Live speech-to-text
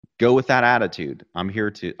Go with that attitude. I'm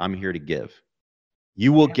here to give.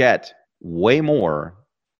 You will get way more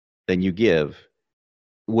than you give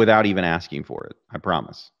without even asking for it. I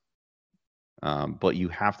promise. But you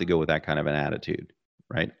have to go with that kind of an attitude,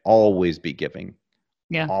 right? Always be giving.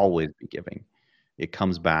 Yeah. Always be giving. It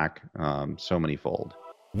comes back so many-fold.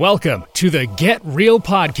 Welcome to the Get Real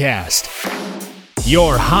Podcast,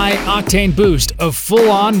 your high-octane boost of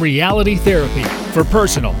full-on reality therapy for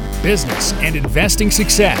personal, business, and investing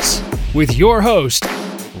success with your host,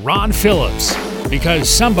 Ron Phillips, because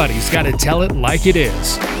somebody's got to tell it like it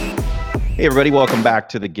is. Hey, everybody. Welcome back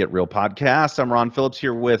to the Get Real Podcast. I'm Ron Phillips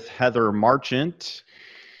here with Heather Marchant.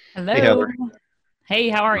 Hello. Hey, Heather. Hey,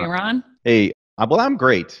 how are you, Ron? Hey, well, I'm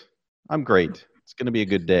great. It's going to be a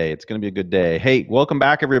good day. Hey, welcome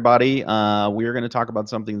back, everybody. We're going to talk about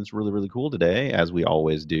something that's really, really cool today, as we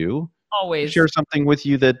always do. Always. Share something with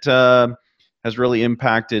you that has really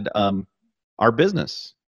impacted our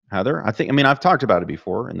business, Heather. I've talked about it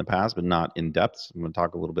before in the past, but not in depth. I'm going to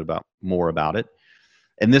talk a little bit more about it.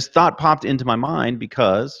 And this thought popped into my mind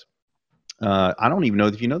because I don't even know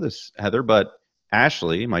if you know this, Heather, but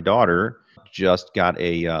Ashley, my daughter, just got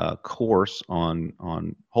a course on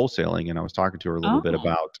wholesaling, and I was talking to her a little bit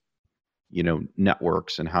about,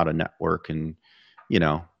 networks and how to network. And,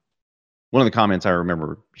 one of the comments I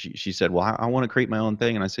remember, she said, well, I want to create my own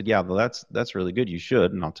thing. And I said, yeah, well, that's really good. You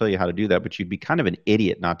should. And I'll tell you how to do that. But you'd be kind of an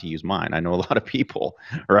idiot not to use mine. I know a lot of people,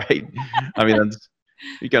 right? That's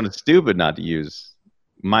be kind of stupid not to use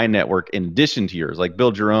my network in addition to yours, like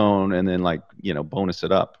build your own and then bonus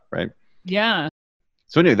it up, right? Yeah.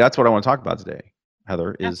 So anyway, that's what I want to talk about today,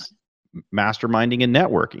 Heather, is masterminding and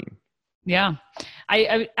networking. Yeah.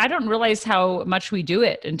 I don't realize how much we do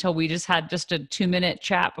it until we just had a 2-minute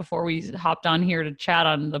chat before we hopped on here to chat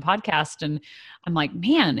on the podcast. And I'm like,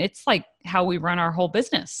 man, it's like how we run our whole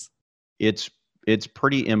business. It's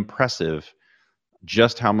pretty impressive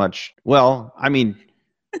just how much, we are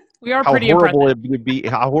pretty impressive.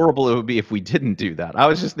 How horrible it would be if we didn't do that. I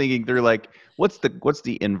was just thinking through what's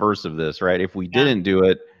the inverse of this, right? If we didn't do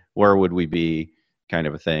it, where would we be, kind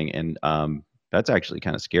of a thing. And that's actually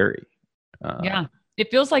kind of scary. It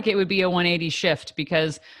feels like it would be a 180 shift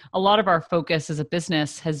because a lot of our focus as a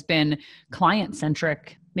business has been client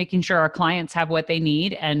centric, making sure our clients have what they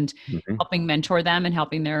need and helping mentor them and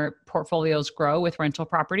helping their portfolios grow with rental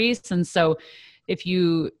properties. And so if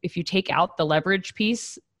you take out the leverage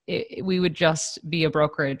piece, we would just be a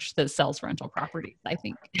brokerage that sells rental properties, I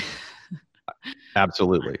think.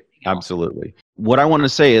 Absolutely. What I want to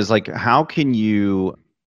say is how can you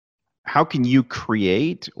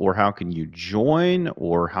create, or how can you join,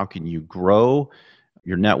 or how can you grow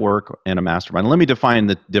your network and a mastermind? Let me define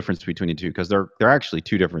the difference between the two, because they're actually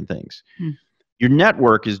two different things. Your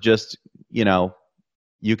network is just,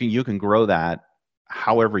 you can grow that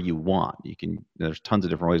however you want. There's tons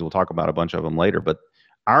of different ways. We'll talk about a bunch of them later, but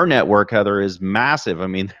our network, Heather, is massive.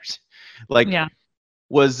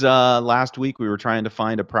 Was last week we were trying to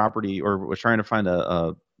find a property, or was trying to find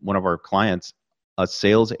one of our clients, a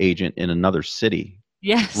sales agent in another city.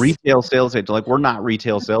 Yes. Retail sales agent. We're not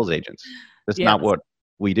retail sales agents. That's not what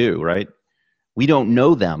we do, right? We don't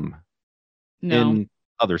know them in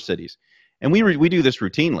other cities. And we do this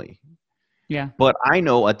routinely. Yeah. But I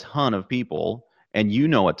know a ton of people, and you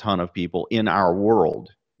know a ton of people in our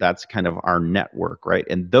world. That's kind of our network, right?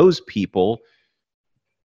 And those people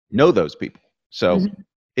know those people. So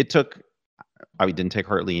it didn't take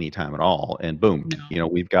hardly any time at all. And boom,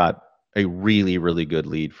 we've got a really, really good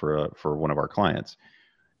lead for one of our clients.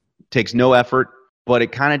 Takes no effort, but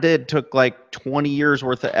it kind of took 20 years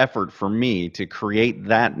worth of effort for me to create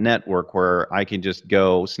that network where I can just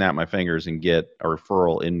go snap my fingers and get a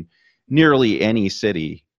referral in nearly any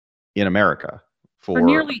city in America for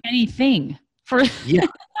nearly anything.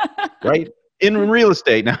 Right? In real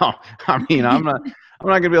estate now. I'm not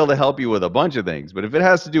going to be able to help you with a bunch of things, but if it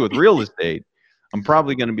has to do with real estate, I'm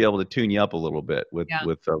probably going to be able to tune you up a little bit with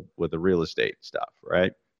the real estate stuff,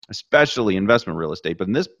 right? Especially investment real estate. But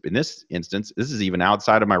in this instance, this is even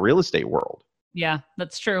outside of my real estate world. Yeah,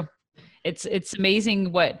 that's true. It's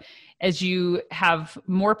amazing as you have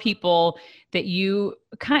more people that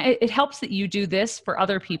it helps that you do this for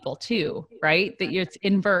other people too, right? That it's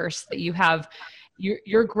inverse, that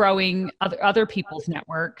you're growing other people's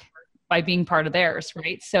network by being part of theirs,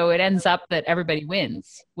 right? So it ends up that everybody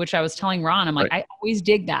wins, which I was telling Ron, I'm like, I always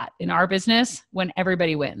dig that in our business when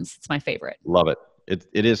everybody wins. It's my favorite. Love it.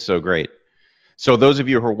 It is so great. So those of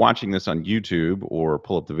you who are watching this on YouTube, or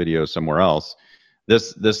pull up the video somewhere else,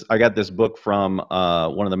 I got this book from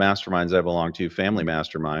one of the masterminds I belong to, Family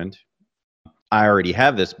Mastermind. I already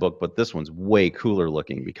have this book, but this one's way cooler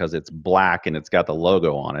looking because it's black and it's got the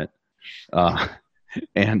logo on it.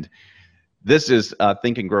 And this is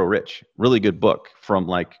Think and Grow Rich. Really good book from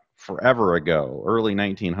like forever ago, early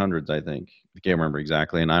 1900s, I think. I can't remember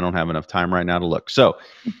exactly, and I don't have enough time right now to look. So,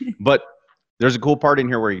 but there's a cool part in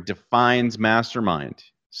here where he defines mastermind.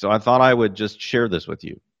 So I thought I would just share this with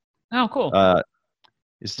you. Oh, cool.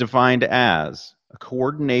 It's defined as a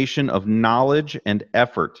coordination of knowledge and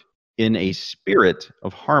effort in a spirit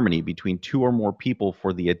of harmony between two or more people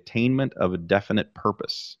for the attainment of a definite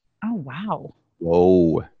purpose. Oh, wow.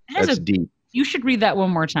 Whoa, that's deep. You should read that one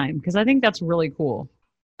more time because I think that's really cool.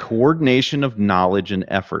 Coordination of knowledge and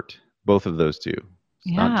effort, both of those two. It's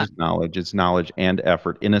Yeah. not just knowledge, it's knowledge and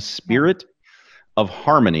effort in a spirit of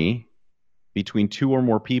harmony between two or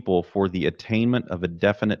more people for the attainment of a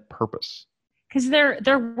definite purpose. Because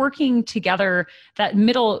they're working together. That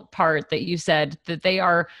middle part that you said, that they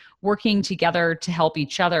are working together to help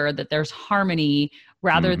each other, that there's harmony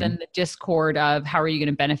rather than the discord of how are you going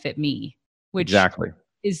to benefit me, which Exactly.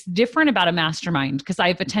 is different about a mastermind. Because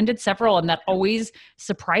I've attended several, and that always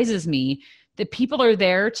surprises me that people are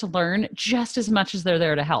there to learn just as much as they're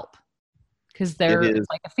there to help, because it's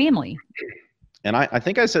like a family. And I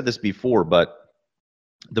think I said this before, but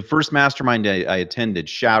the first mastermind I attended,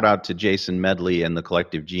 shout out to Jason Medley and the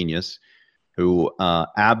Collective Genius, who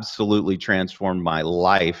absolutely transformed my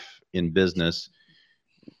life in business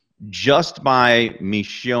just by me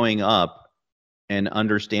showing up and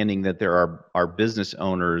understanding that there are business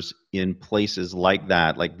owners in places like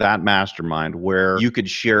that mastermind, where you could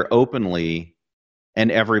share openly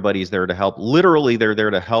and everybody's there to help. Literally, they're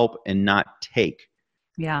there to help and not take.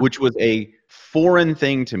 Yeah. Which was a foreign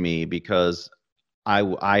thing to me because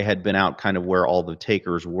I had been out kind of where all the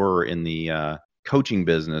takers were in the coaching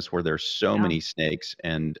business, where there's so many snakes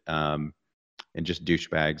and just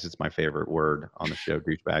douchebags. It's my favorite word on the show,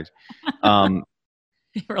 douchebags.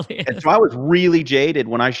 It really is. And so I was really jaded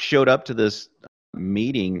when I showed up to this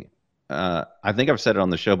meeting. I think I've said it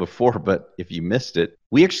on the show before, but if you missed it,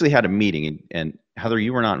 we actually had a meeting. And Heather,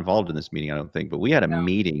 you were not involved in this meeting, I don't think, but we had a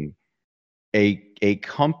meeting, a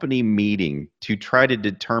company meeting to try to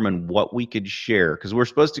determine what we could share, because we're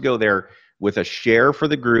supposed to go there with a share for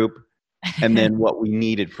the group and then what we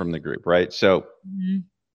needed from the group, right? So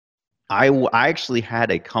I actually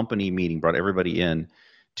had a company meeting, brought everybody in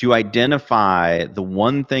to identify the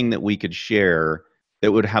one thing that we could share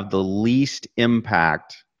that would have the least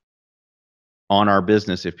impact on our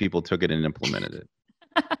business if people took it and implemented it.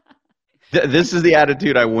 This is the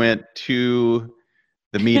attitude I went to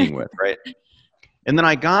the meeting with, right? And then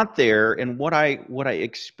I got there, and what I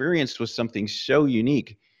experienced was something so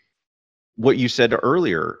unique. What you said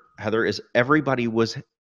earlier, Heather, is I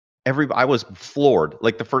was floored.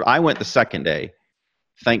 Like I went the second day.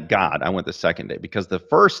 Thank God I went the second day, because the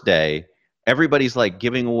first day, everybody's like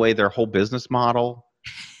giving away their whole business model.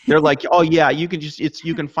 They're like, oh yeah, you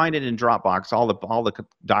can find it in Dropbox. All the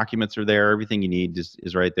documents are there. Everything you need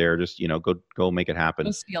is right there. Just, go make it happen.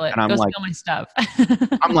 Go steal it. And I'm go like, steal my stuff.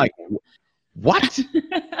 I'm like, what?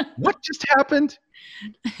 What just happened?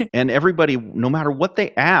 And everybody, no matter what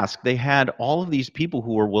they asked, they had all of these people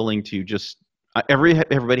who were willing to just,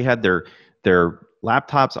 everybody had their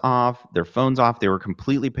laptops off, their phones off. They were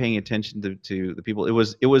completely paying attention to the people.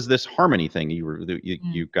 It was this harmony thing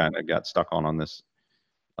you kind of got stuck on this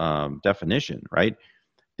definition, right?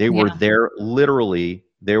 They were there, literally,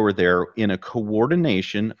 they were there in a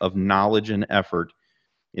coordination of knowledge and effort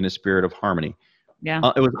in a spirit of harmony.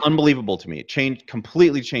 Yeah. It was unbelievable to me. It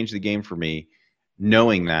completely changed the game for me,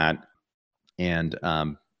 knowing that. And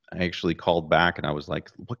I actually called back and I was like,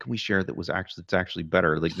 what can we share that's actually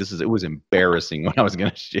better? Like it was embarrassing when I was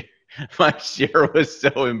going to share. My share was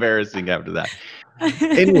so embarrassing after that.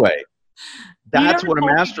 Anyway, that's what a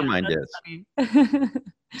mastermind is.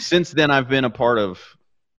 Since then, I've been a part of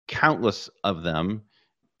countless of them,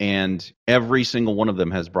 and every single one of them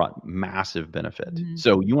has brought massive benefit. Mm-hmm.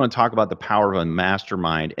 So you want to talk about the power of a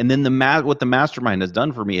mastermind. And then what the mastermind has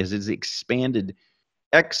done for me is it's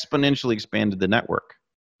exponentially expanded the network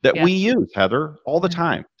that we use, Heather, all the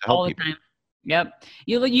time to help people. All the time. Yep.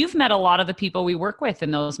 You've met a lot of the people we work with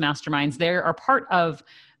in those masterminds. They are part of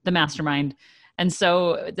the mastermind. And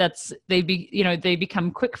so they become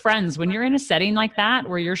quick friends when you're in a setting like that,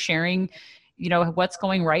 where you're sharing, what's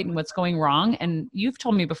going right and what's going wrong. And you've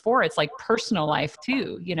told me before, it's like personal life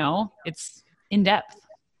too, it's in depth.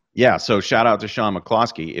 Yeah. So shout out to Sean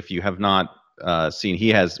McCloskey. If you have not seen,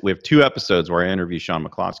 we have 2 episodes where I interview Sean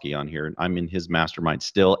McCloskey on here. I'm in his mastermind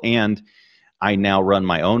still. And I now run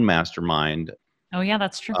my own mastermind Oh yeah,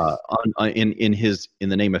 that's true. In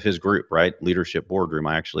the name of his group, right? Leadership Boardroom.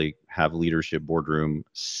 I actually have Leadership Boardroom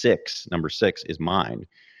 6. Number 6 is mine,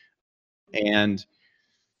 and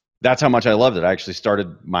that's how much I loved it. I actually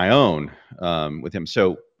started my own with him.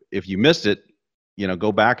 So if you missed it,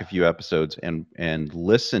 go back a few episodes and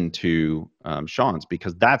listen to Sean's,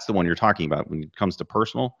 because that's the one you're talking about when it comes to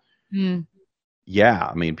personal. Mm. Yeah,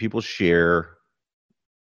 I mean, people share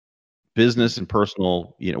business and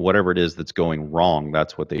personal, whatever it is that's going wrong,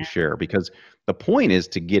 that's what they share. Because the point is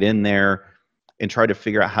to get in there and try to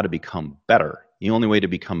figure out how to become better. The only way to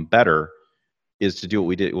become better is to do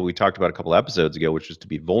what we talked about a couple episodes ago, which is to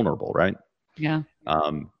be vulnerable, right? Yeah.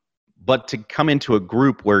 But to come into a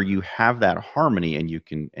group where you have that harmony and you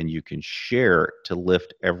can share to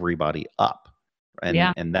lift everybody up,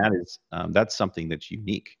 and that is that's something that's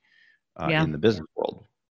unique in the business world.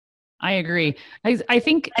 I agree. I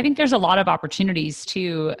think there's a lot of opportunities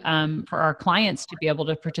too for our clients to be able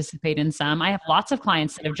to participate in some. I have lots of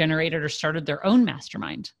clients that have generated or started their own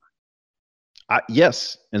mastermind.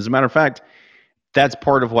 Yes, as a matter of fact, that's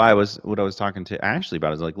part of what I was talking to Ashley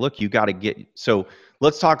about. Is like, look, you got to get. So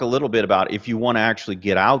let's talk a little bit about if you want to actually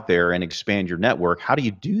get out there and expand your network. How do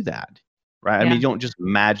you do that, right? I mean, you don't just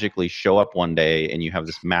magically show up one day and you have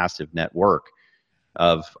this massive network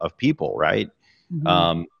of people, right?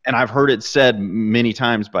 Mm-hmm. And I've heard it said many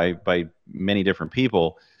times by many different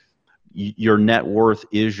people, your net worth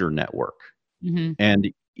is your network. Mm-hmm.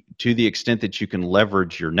 And to the extent that you can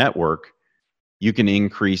leverage your network, you can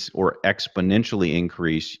increase or exponentially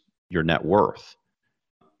increase your net worth.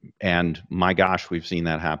 And my gosh, we've seen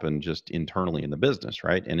that happen just internally in the business,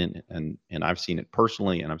 right? And I've seen it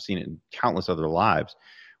personally, and I've seen it in countless other lives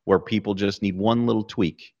where people just need one little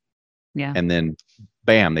tweak. Yeah. And then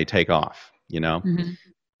bam, they take off, Mm-hmm.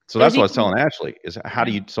 So that's what I was telling Ashley is how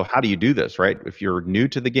do you do this, right? If you're new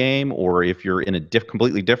to the game or if you're in a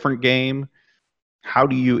completely different game, how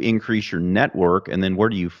do you increase your network? And then where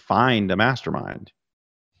do you find a mastermind?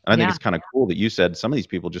 And I think it's kind of cool that you said some of these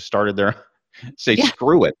people just started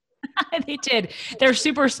screw it. They did. They're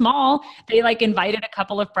super small. They invited a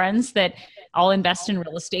couple of friends that all invest in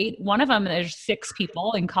real estate. One of them, there's 6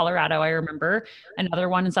 people in Colorado, I remember. Another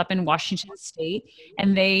one is up in Washington State.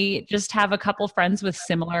 And they just have a couple friends with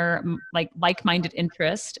similar, like-minded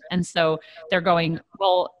interest. And so they're going,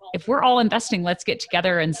 well, if we're all investing, let's get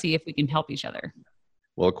together and see if we can help each other.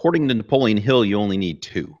 Well, according to Napoleon Hill, you only need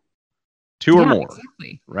 2 or more,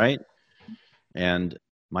 exactly. Right? And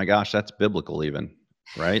my gosh, that's biblical even,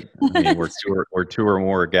 right? I mean, we're 2 or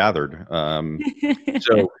more gathered.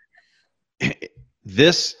 So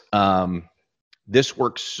this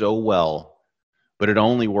works so well, but it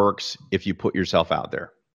only works if you put yourself out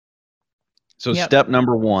there. So step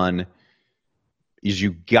number 1 is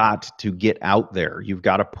you got to get out there. You've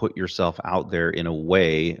got to put yourself out there in a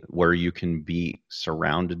way where you can be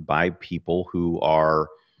surrounded by people who are,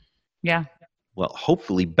 well,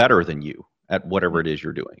 hopefully better than you at whatever it is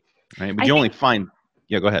you're doing. Right? But go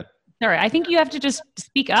ahead. All right. I think you have to just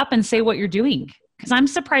speak up and say what you're doing. Because I'm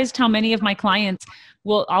surprised how many of my clients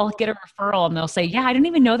I'll get a referral and they'll say, yeah, I didn't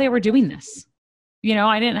even know they were doing this.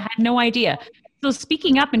 I had no idea. So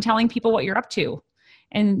speaking up and telling people what you're up to.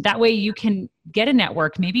 And that way you can get a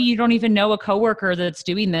network. Maybe you don't even know a coworker that's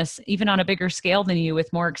doing this, even on a bigger scale than you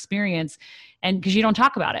with more experience, and because you don't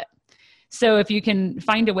talk about it. So if you can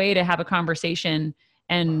find a way to have a conversation,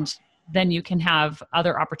 and then you can have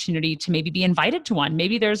other opportunity to maybe be invited to one.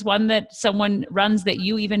 Maybe there's one that someone runs that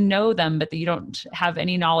you even know them, but that you don't have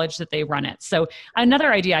any knowledge that they run it. So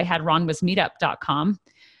another idea I had, Ron, was meetup.com.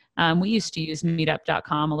 We used to use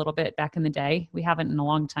meetup.com a little bit back in the day. We haven't in a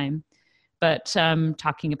long time. But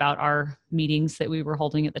talking about our meetings that we were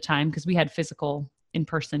holding at the time, because we had physical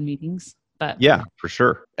in-person meetings. But yeah, for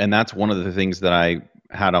sure. And that's one of the things that I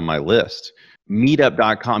had on my list.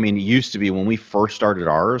 Meetup.com, I mean, it used to be when we first started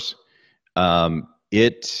ours,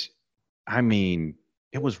 it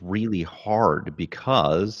was really hard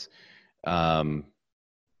because there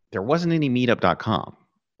wasn't any meetup.com.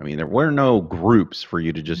 I mean, there were no groups for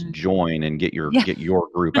you to just join and get your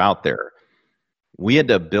group out there. We had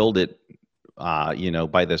to build it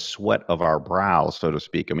by the sweat of our brow, so to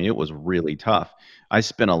speak. I mean, it was really tough. I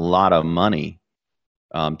spent a lot of money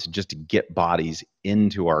to get bodies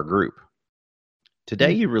into our group.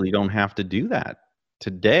 Today, you really don't have to do that.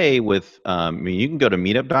 Today, you can go to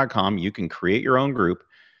meetup.com, you can create your own group,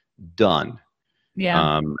 done.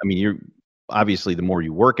 Yeah. You're obviously, the more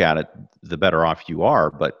you work at it, the better off you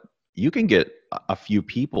are, but you can get a few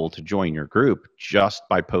people to join your group just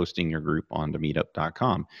by posting your group onto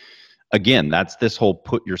meetup.com. Again, that's this whole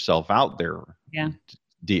put yourself out there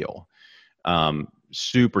deal.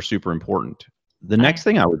 Super, super important. the next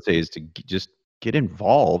thing I would say is to just get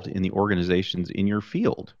involved in the organizations in your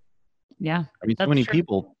field. Yeah. I mean, so that's many true.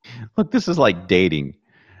 people, look, this is like dating.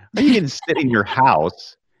 You can sit in your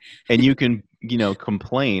house and you can,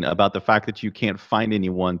 complain about the fact that you can't find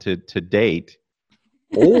anyone to date,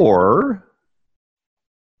 or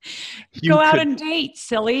Go out and date,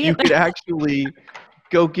 silly. you could actually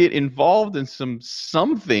go get involved in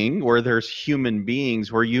something where there's human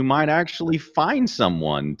beings where you might actually find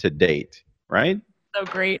someone to date, right? So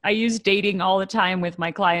great. I use dating all the time with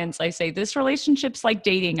my clients. I say, this relationship's like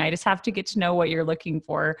dating. I just have to get to know what you're looking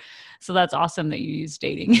for. So that's awesome that you use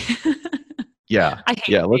dating. Yeah. I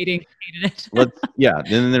hate dating. I hated it.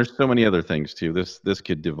 Then there's so many other things too. This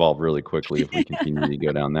could devolve really quickly if we continue to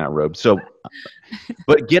go down that road. So,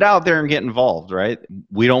 but get out there and get involved, right?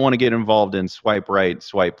 We don't want to get involved in swipe right,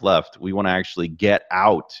 swipe left. We want to actually get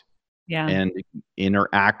out and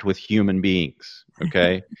interact with human beings.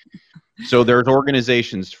 Okay. So there's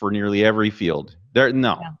organizations for nearly every field.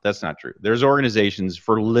 That's not true. There's organizations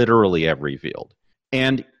for literally every field.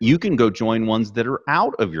 And you can go join ones that are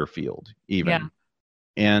out of your field even. Yeah.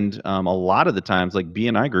 And a lot of the times, like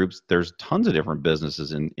BNI groups, there's tons of different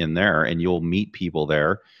businesses in there, and you'll meet people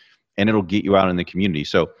there, and it'll get you out in the community.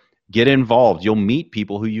 So get involved. You'll meet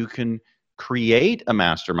people who you can create a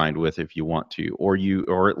mastermind with if you want to,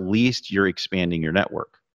 or at least you're expanding your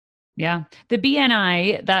network. Yeah. The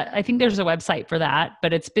BNI, that I think there's a website for that,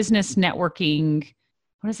 but it's business networking.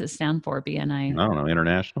 What does it stand for, BNI? I don't know,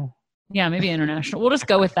 international? Yeah, maybe international. We'll just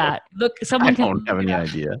go with that. Look, I don't have any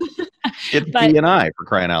idea. It's BNI, for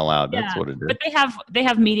crying out loud. That's what it is. But they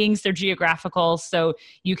have meetings. They're geographical, so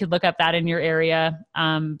you could look up that in your area.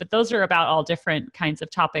 But those are about all different kinds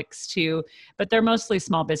of topics too. But they're mostly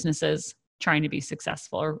small businesses trying to be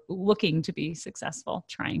successful or looking to be successful.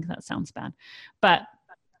 Trying, that sounds bad. But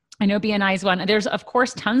I know BNI is one. There's, of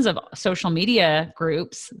course, tons of social media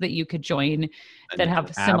groups that you could join that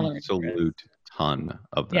have similar. Absolute ton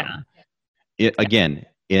of them. Yeah. Again,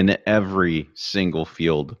 in every single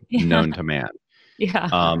field known to man.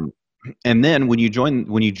 Yeah. And then when you join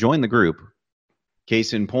the group,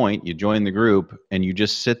 case in point, you join the group and you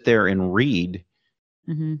just sit there and read.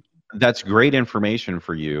 Mm-hmm. That's great information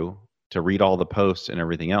for you to read all the posts and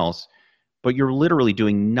everything else, but you're literally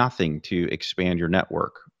doing nothing to expand your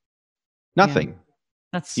network. Nothing. Yeah.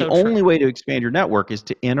 That's so the only way to expand your network is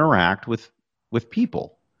to interact with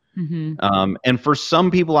people. Mm-hmm. And for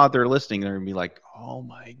some people out there listening, they're gonna be like, "Oh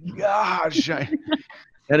my gosh,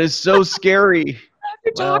 that is so scary."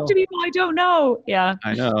 To talk to people I don't know. Yeah.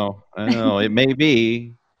 I know. It may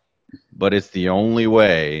be, but it's the only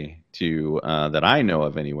way to that I know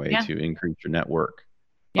of anyway to increase your network.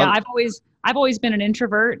 Yeah, I've always been an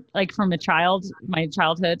introvert, like from my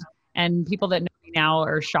childhood, and people that know me now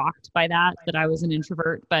are shocked by that I was an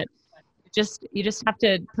introvert, but you just have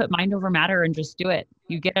to put mind over matter and just do it.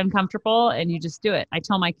 You get uncomfortable and you just do it. I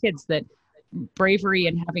tell my kids that bravery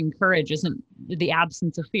and having courage isn't the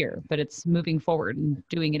absence of fear, but it's moving forward and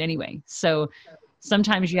doing it anyway. So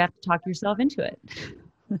sometimes you have to talk yourself into it.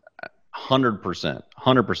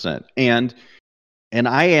 100%. And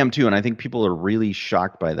I am too. And I think people are really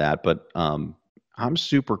shocked by that, but, I'm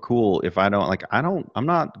super cool if I'm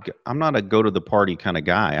not a go to the party kind of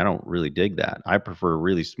guy. I don't really dig that. I prefer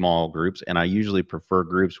really small groups, and I usually prefer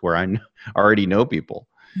groups where I already know people.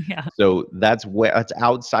 Yeah. So that's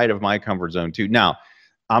outside of my comfort zone too. Now,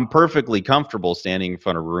 I'm perfectly comfortable standing in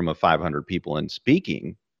front of a room of 500 people and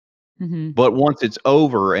speaking. Mm-hmm. But once it's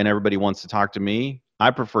over and everybody wants to talk to me,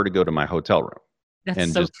 I prefer to go to my hotel room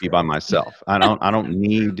and just be by myself. I don't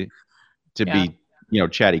need to be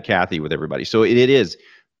chatty Cathy with everybody. So it is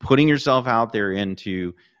putting yourself out there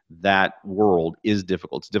into that world is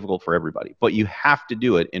difficult. It's difficult for everybody, but you have to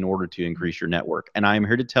do it in order to increase your network. And I'm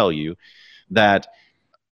here to tell you that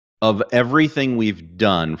of everything we've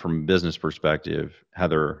done from a business perspective,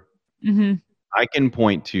 Heather, mm-hmm. I can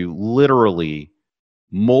point to literally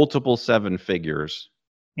multiple 7 figures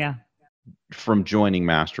from joining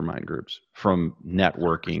mastermind groups, from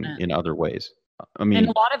networking 100%. In other ways. I mean, and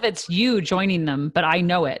a lot of it's you joining them, but I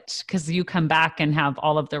know it because you come back and have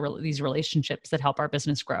all of these relationships that help our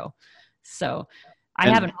business grow. So I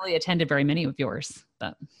haven't really attended very many of yours,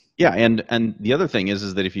 but yeah. And the other thing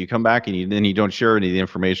is that if you come back and you don't share any of the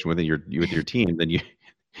information with your team, then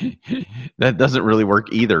that doesn't really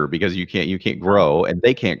work either, because you can't grow and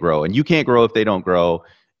they can't grow, and you can't grow if they don't grow.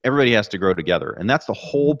 Everybody has to grow together. And that's the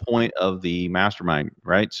whole point of the mastermind,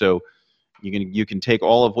 right? So you can take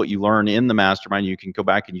all of what you learn in the mastermind, you can go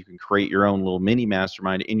back and you can create your own little mini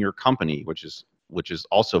mastermind in your company, which is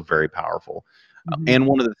also very powerful. Mm-hmm. And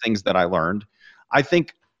one of the things that I learned, I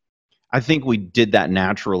think I think we did that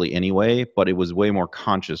naturally anyway, but it was way more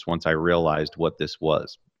conscious once I realized what this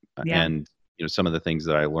was. Yeah. And some of the things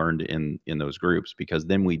that I learned in those groups, because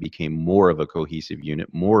then we became more of a cohesive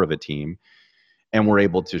unit, more of a team, and we're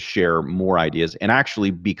able to share more ideas and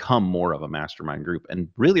actually become more of a mastermind group. And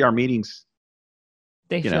really our meetings,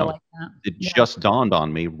 They feel like that. It just dawned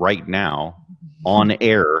on me right now on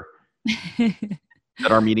air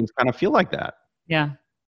that our meetings kind of feel like that. Yeah,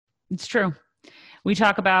 it's true. We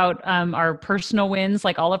talk about our personal wins,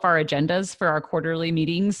 like all of our agendas for our quarterly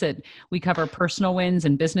meetings, that we cover personal wins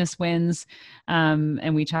and business wins.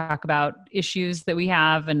 And we talk about issues that we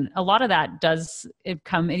have. And a lot of that does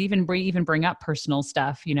even bring up personal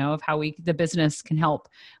stuff, of how the business can help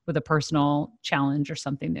with a personal challenge or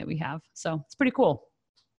something that we have. So it's pretty cool.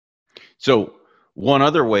 So one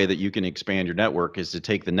other way that you can expand your network is to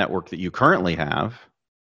take the network that you currently have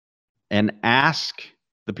and ask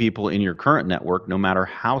the people in your current network, no matter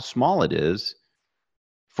how small it is,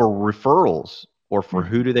 for referrals, or for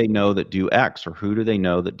who do they know that do X, or who do they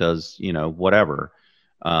know that does, whatever,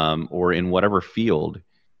 or in whatever field,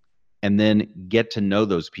 and then get to know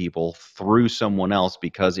those people through someone else,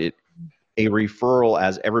 because a referral,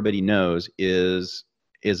 as everybody knows, is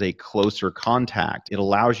a closer contact. It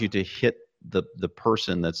allows you to hit the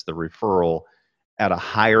person that's the referral at a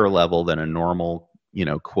higher level than a normal,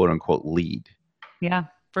 quote unquote lead. Yeah,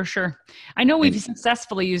 for sure. I know we've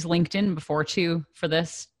successfully used LinkedIn before too for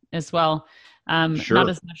this as well. Sure. Not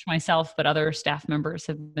as much myself, but other staff members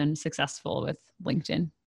have been successful with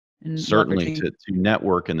LinkedIn. And certainly to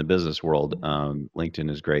network in the business world,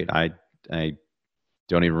 LinkedIn is great. I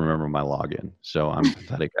don't even remember my login, so I'm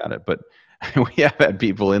pathetic at it. But we have had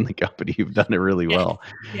people in the company who've done it really well.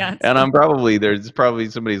 Yeah. And there's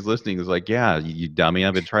probably somebody's listening who's like, yeah, you dummy.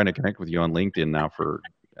 I've been trying to connect with you on LinkedIn now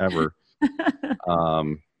forever.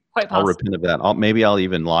 Quite possible. I'll repent of that. Maybe I'll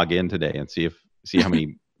even log in today and see how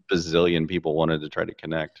many bazillion people wanted to try to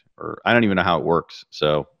connect, or I don't even know how it works.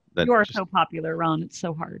 So you are so popular, Ron. It's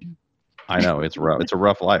so hard. I know it's rough. It's a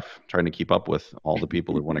rough life trying to keep up with all the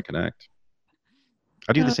people who want to connect.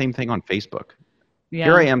 I do the same thing on Facebook. Yeah.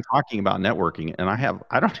 Here I am talking about networking, and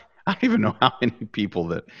I don't even know how many people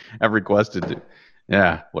that have requested to.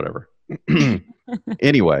 Yeah, whatever.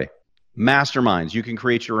 Anyway, masterminds. You can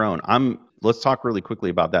create your own. Let's talk really quickly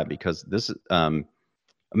about that, because this a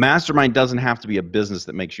mastermind doesn't have to be a business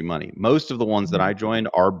that makes you money. Most of the ones that I joined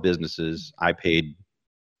are businesses. I paid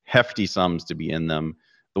hefty sums to be in them.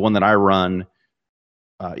 The one that I run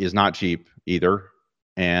is not cheap either,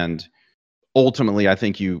 and ultimately, I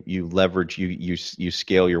think you leverage, you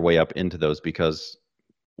scale your way up into those, because,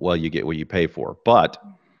 well, you get what you pay for. But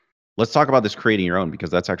let's talk about this creating your own, because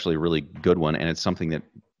that's actually a really good one, and it's something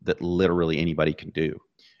that literally anybody can do.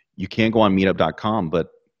 You can go on meetup.com,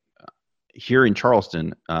 but here in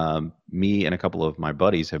Charleston, me and a couple of my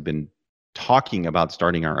buddies have been talking about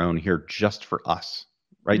starting our own here just for us,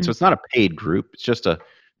 right? Mm-hmm. So it's not a paid group. It's just a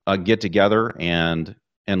get together and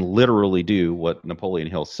literally do what Napoleon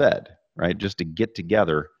Hill said, right? Just to get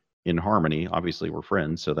together in harmony. Obviously, we're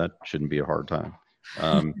friends, so that shouldn't be a hard time.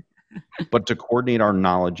 But to coordinate our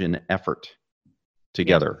knowledge and effort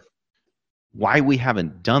together. Yeah. Why we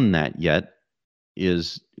haven't done that yet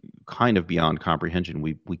is kind of beyond comprehension.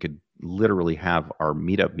 We could literally have our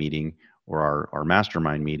meetup meeting or our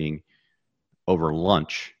mastermind meeting over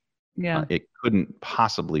lunch. Yeah. It couldn't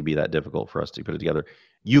possibly be that difficult for us to put it together.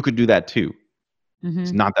 You could do that too. Mm-hmm.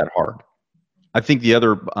 It's not that hard. I think the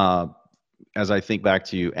other, as I think back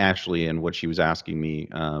to Ashley and what she was asking me,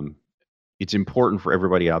 it's important for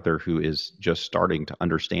everybody out there who is just starting to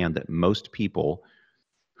understand that most people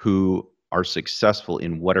who are successful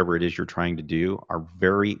in whatever it is you're trying to do are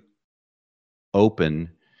very open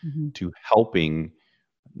to helping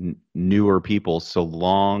newer people, so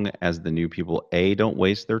long as the new people, A, don't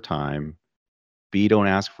waste their time, B, don't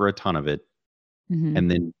ask for a ton of it, and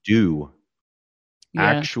then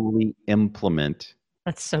actually implement.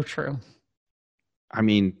 That's so true. I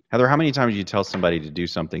mean, Heather, how many times you tell somebody to do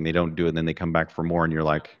something, they don't do it, and then they come back for more, and you're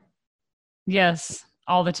like, yes,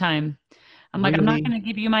 all the time. I'm really? Like, I'm not going to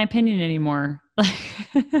give you my opinion anymore.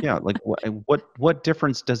 Yeah, like what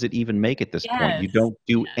difference does it even make at this point? You don't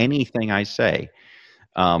do anything I say.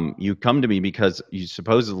 You come to me because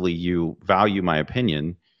you value my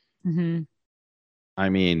opinion. I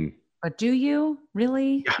mean, but do you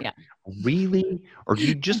really? Yeah. Really? Or do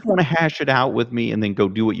you just want to hash it out with me and then go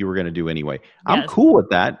do what you were going to do anyway? Yes. I'm cool with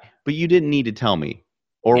that, but you didn't need to tell me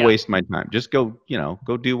or waste my time. Just go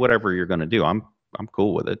do whatever you're going to do. I'm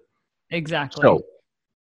cool with it. Exactly. So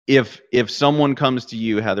if someone comes to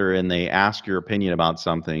you, Heather, and they ask your opinion about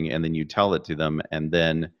something, and then you tell it to them, and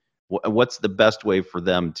then What's the best way for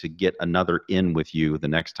them to get another in with you the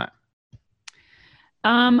next time?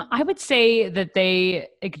 I would say that they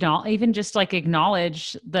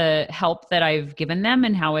acknowledge the help that I've given them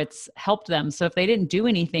and how it's helped them. So if they didn't do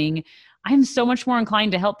anything, I'm so much more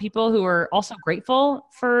inclined to help people who are also grateful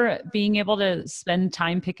for being able to spend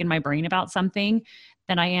time picking my brain about something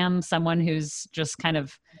than I am someone who's just kind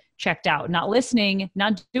of checked out, not listening,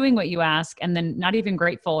 not doing what you ask, and then not even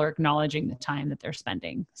grateful or acknowledging the time that they're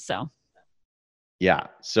spending. So, yeah.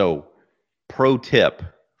 So, pro tip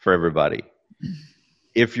for everybody.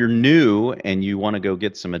 If you're new and you want to go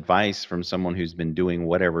get some advice from someone who's been doing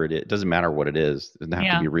whatever it is, it doesn't matter what it is. It doesn't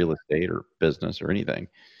have to be real estate or business or anything.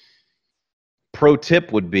 Pro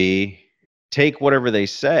tip would be take whatever they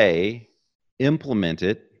say, implement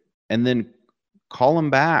it, and then call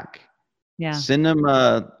them back. Yeah. Send them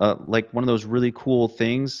like one of those really cool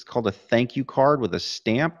things called a thank you card with a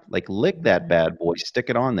stamp. Like lick that bad boy, stick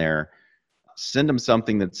it on there. Send them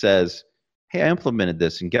something that says, hey, I implemented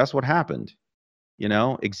this and guess what happened? You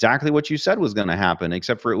know, exactly what you said was going to happen,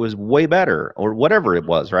 except for it was way better or whatever it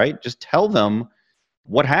was, right? Just tell them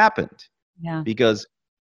what happened. Yeah. Because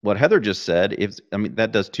what Heather just said,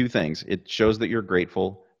 that does two things. It shows that you're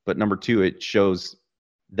grateful, but number two, it shows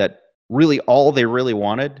that really all they really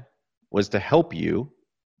wanted was to help you.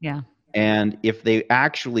 Yeah. And if they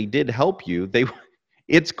actually did help you,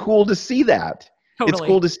 it's cool to see that. Totally. It's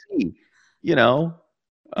cool to see, you know.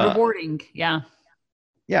 Rewarding. Yeah.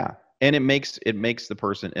 Yeah. And it makes the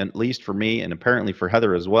person, at least for me, and apparently for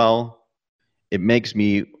Heather as well, it makes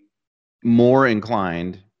me more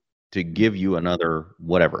inclined to give you another,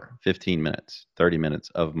 15 minutes, 30 minutes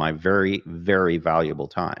of my very, very valuable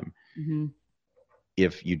time. Mm-hmm.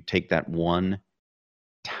 If you take that one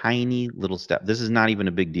tiny little step. This is not even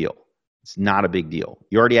a big deal. It's not a big deal.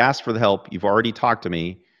 You already asked for the help. You've already talked to me.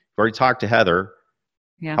 You've already talked to Heather.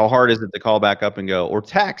 Yeah. How hard is it to call back up and go, or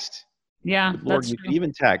text? Yeah. Lord, you can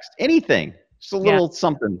even text anything. Just a little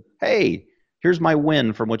something. Hey, here's my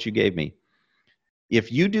win from what you gave me.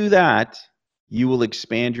 If you do that, you will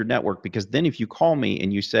expand your network, because then if you call me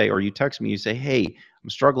and you say, or you text me, you say, hey, I'm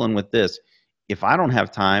struggling with this. If I don't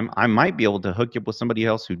have time, I might be able to hook you up with somebody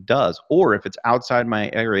else who does. Or if it's outside my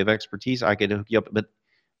area of expertise, I could hook you up. But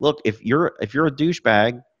look, if you're a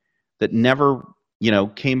douchebag that never,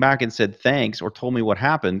 came back and said thanks or told me what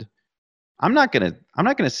happened, I'm not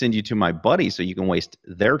gonna send you to my buddy so you can waste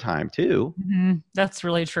their time too. Mm-hmm. That's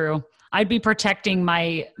really true. I'd be protecting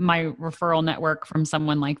my referral network from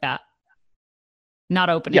someone like that, not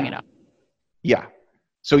opening it up. Yeah.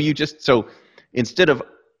 So instead of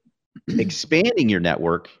expanding your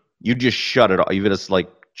network, you just shut it off.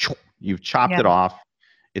 You've chopped it off.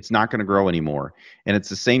 It's not going to grow anymore. And it's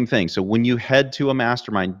the same thing. So when you head to a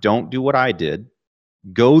mastermind, don't do what I did.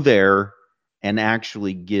 Go there and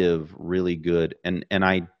actually give really good. And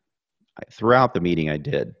I throughout the meeting I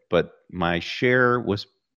did, but my share was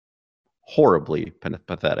horribly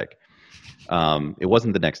pathetic. It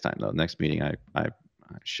wasn't the next time though. Next meeting I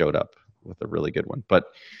showed up with a really good one. But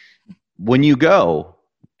when you go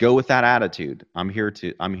with that attitude. I'm here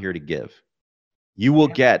to give. You will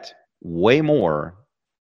get way more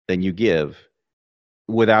than you give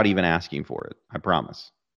without even asking for it. I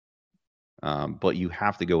promise. But you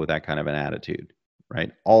have to go with that kind of an attitude,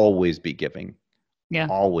 right? Always be giving. Yeah.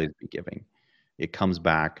 Always be giving. It comes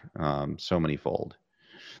back so many fold.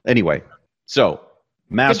 Anyway, so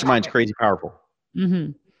mastermind's crazy powerful.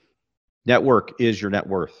 Mm-hmm. Network is your net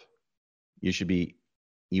worth. You should be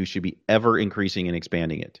ever increasing and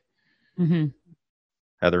expanding it. Mm-hmm.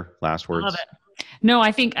 Heather, last words. I love it. No,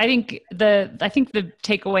 I think the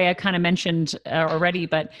takeaway I kind of mentioned already,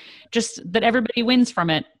 but just that everybody wins from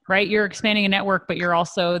it, right? You're expanding a network, but you're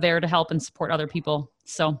also there to help and support other people.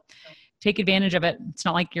 So take advantage of it. It's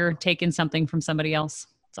not like you're taking something from somebody else.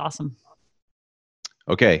 It's awesome.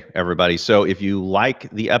 Okay, everybody. So if you like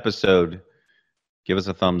the episode, give us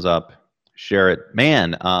a thumbs up, share it.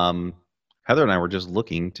 Man, Heather and I were just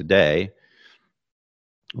looking today.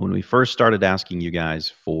 When we first started asking you guys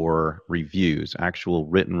for reviews, actual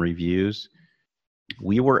written reviews,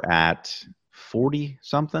 we were at 40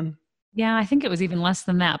 something. Yeah, I think it was even less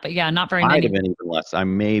than that, but yeah, not very many. Might have been even less. I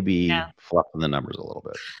may be fluffing the numbers a little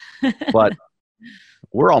bit, but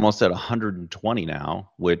we're almost at 120 now,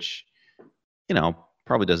 which,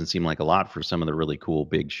 probably doesn't seem like a lot for some of the really cool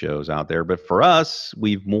big shows out there. But for us,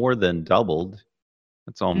 we've more than doubled.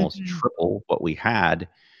 It's almost triple what we had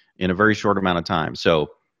in a very short amount of time. So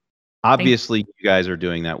obviously you guys are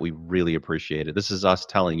doing that. We really appreciate it. This is us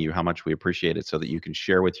telling you how much we appreciate it so that you can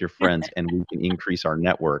share with your friends and we can increase our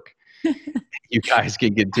network. You guys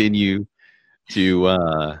can continue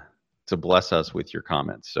to to bless us with your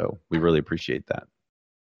comments. So we really appreciate that.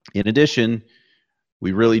 In addition,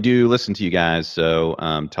 we really do listen to you guys. So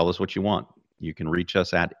tell us what you want. You can reach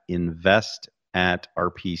us at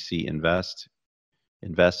invest@RPC Invest.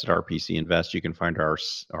 Invest@RPC Invest. You can find our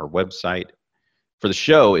website for the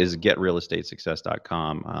show is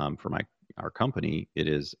getrealestatesuccess.com. For our company, it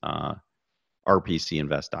is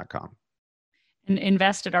rpcinvest.com. And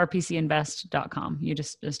invest@rpcinvest.com. You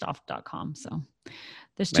just missed off .com. So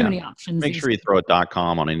there's too many options. Make sure you throw a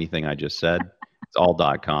 .com on anything I just said. It's all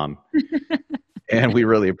 .com. And we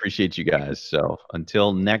really appreciate you guys. So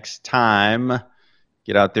until next time,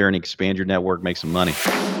 get out there and expand your network, make some money.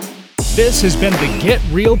 This has been the Get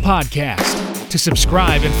Real Podcast. To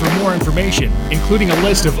subscribe and for more information, including a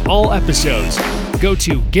list of all episodes, go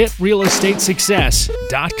to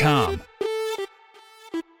getrealestatesuccess.com.